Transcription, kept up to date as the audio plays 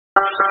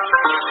Right.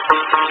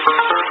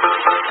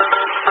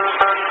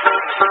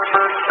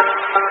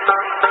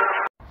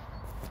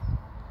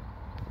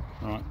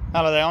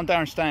 Hello there, I'm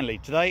Darren Stanley.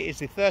 Today is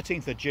the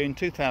 13th of June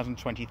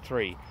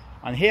 2023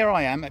 and here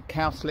I am at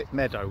Cowslip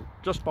Meadow,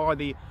 just by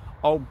the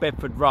old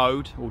Bedford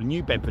Road, or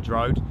New Bedford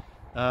Road,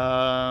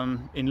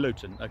 in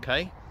Luton.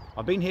 Okay,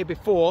 I've been here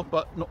before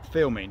but not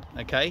filming.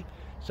 Okay,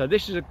 so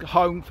this is a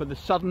home for the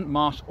Southern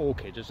Marsh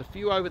Orchids. There's a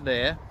few over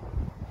there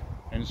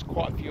and there's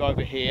quite a few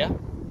over here.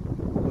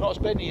 Not as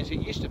many as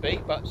it used to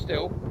be, but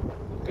still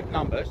good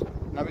numbers.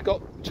 Now we've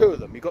got two of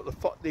them. You've got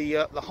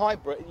the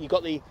hybrid. You've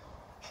got the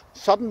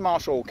Southern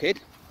Marsh Orchid,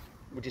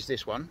 which is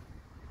this one.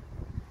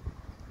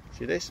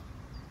 See this?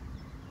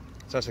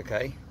 So that's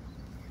okay.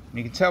 And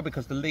you can tell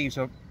because the leaves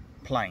are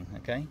plain.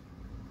 Okay,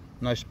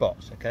 no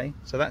spots. Okay,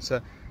 so that's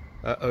an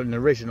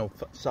original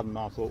Southern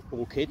Marsh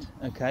Orchid.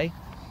 Okay,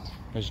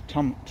 there's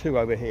two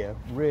over here,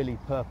 really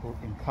purple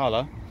in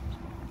colour.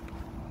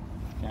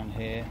 Down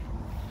here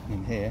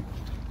and here.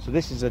 So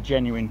this is a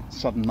genuine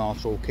Southern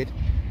Marsh Orchid,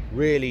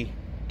 really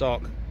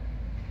dark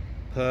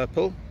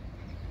purple.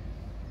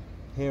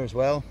 Here as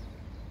well.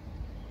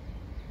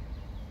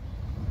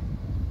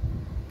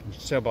 You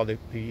can tell by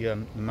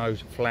the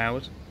mauve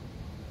flowers.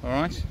 All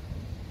right.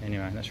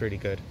 Anyway, that's really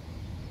good.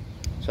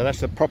 So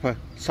that's a proper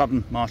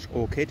Southern Marsh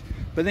Orchid.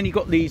 But then you've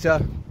got these.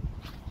 God,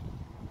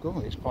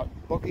 it's quite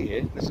boggy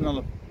here. There's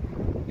another.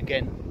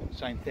 Again,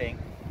 same thing.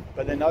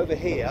 But then over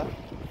here,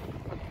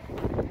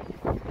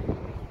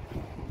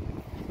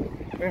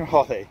 where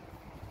are they?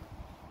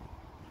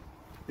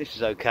 This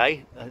is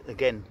okay.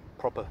 Again,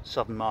 proper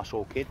Southern Marsh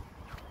Orchid.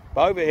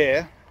 But over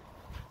here,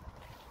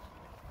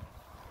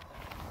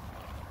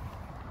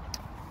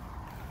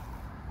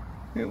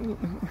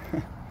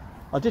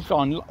 I did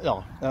find,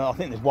 I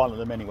think there's one of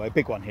them anyway, a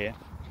big one here.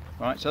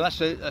 Right, so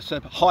that's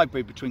a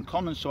hybrid between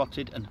common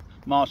spotted and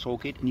Marsh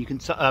Orchid, and you can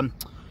Southern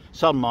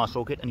Marsh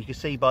Orchid, and you can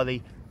see by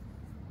the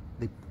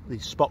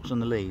spots on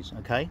the leaves.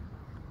 Okay,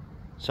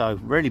 so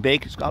really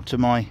big. It's got up to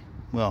my,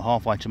 well,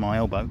 halfway to my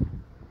elbow.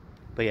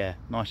 But yeah,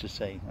 nice to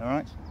see. All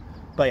right,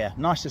 but yeah,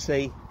 nice to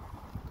see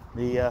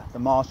the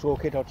Marsh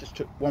Orchid. I just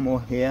took one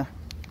more here.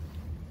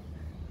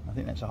 I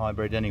think that's a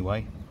hybrid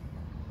anyway.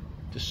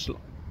 Just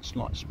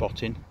slight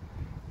spotting.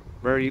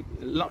 Very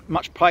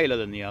much paler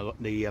than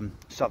the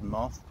Southern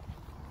Marsh.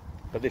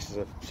 But this is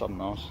a Southern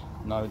Marsh.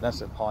 No,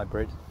 that's a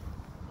hybrid.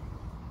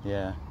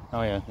 Yeah.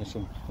 Oh yeah.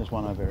 There's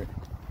one over here.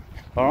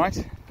 All right.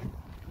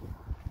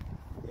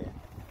 Yeah.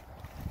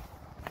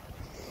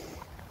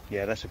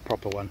 Yeah, that's a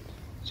proper one.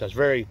 So it's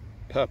very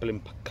purple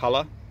in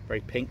colour,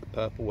 very pink,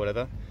 purple,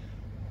 whatever.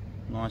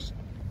 Nice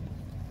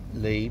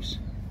leaves,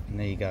 and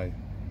there you go.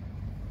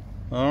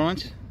 All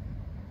right.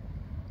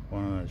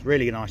 Well, it's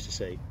really nice to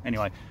see.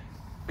 Anyway,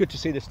 good to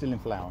see they're still in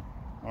flower.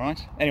 All right.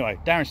 Anyway,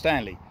 Darren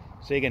Stanley.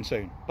 See you again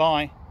soon.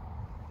 Bye.